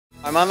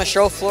I'm on the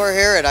show floor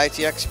here at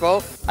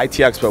ITEXPO.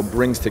 ITEXPO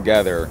brings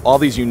together all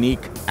these unique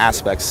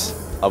aspects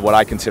of what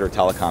I consider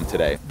telecom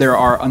today. There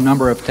are a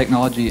number of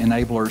technology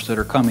enablers that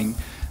are coming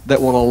that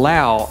will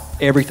allow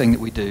everything that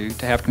we do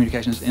to have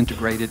communications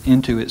integrated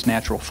into its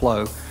natural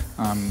flow.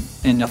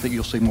 And I think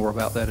you'll see more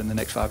about that in the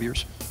next 5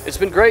 years. It's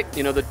been great.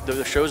 You know,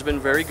 the show's been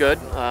very good.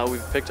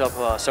 We've picked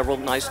up several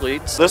nice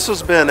leads. This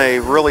has been a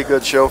really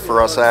good show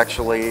for us,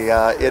 actually.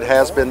 It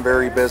has been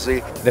very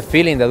busy. The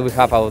feeling that we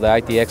have out of the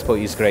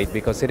ITEXPO is great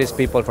because it is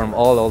people from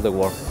all over the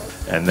world.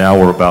 And now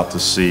we're about to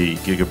see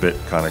gigabit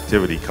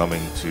connectivity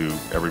coming to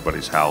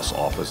everybody's house,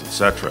 office,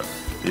 etc.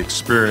 The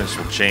experience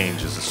will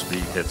change as the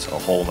speed hits a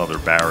whole other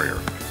barrier.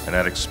 And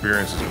that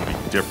experience is going to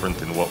be different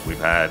than what we've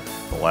had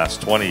the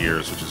last 20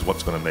 years, which is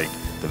what's going to make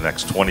the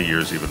next 20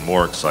 years even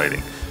more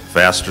exciting.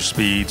 Faster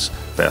speeds,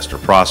 faster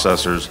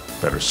processors,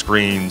 better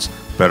screens,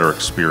 better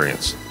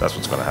experience. That's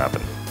what's going to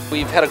happen.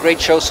 We've had a great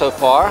show so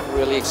far.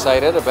 Really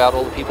excited about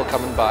all the people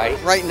coming by.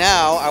 Right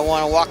now, I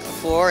want to walk the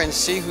floor and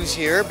see who's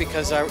here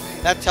because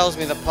that tells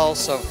me the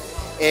pulse of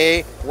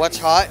what's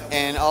hot,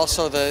 and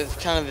also the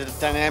kind of the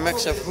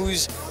dynamics of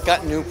who's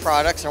got new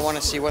products. I want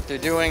to see what they're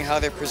doing, how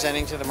they're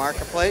presenting to the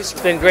marketplace.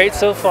 It's been great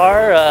so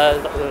far.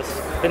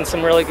 There's been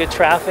some really good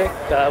traffic.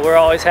 We're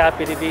always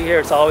happy to be here.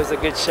 It's always a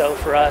good show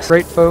for us.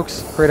 Great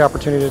folks, great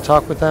opportunity to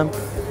talk with them,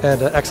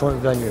 and an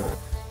excellent venue.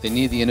 They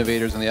need the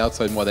innovators on the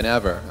outside more than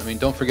ever. I mean,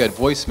 don't forget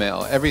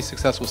voicemail. Every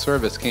successful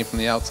service came from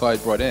the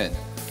outside brought in.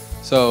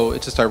 So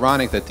it's just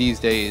ironic that these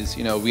days,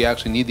 you know, we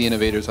actually need the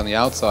innovators on the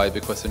outside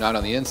because they're not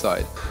on the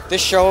inside.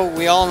 This show,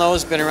 we all know,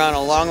 has been around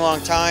a long,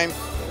 long time.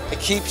 It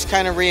keeps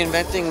kind of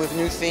reinventing with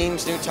new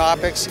themes, new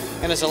topics,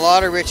 and there's a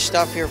lot of rich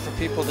stuff here for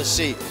people to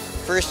see.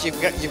 First,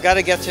 you've got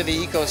to get to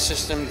the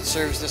ecosystem that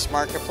serves this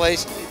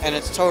marketplace, and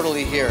it's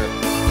totally here.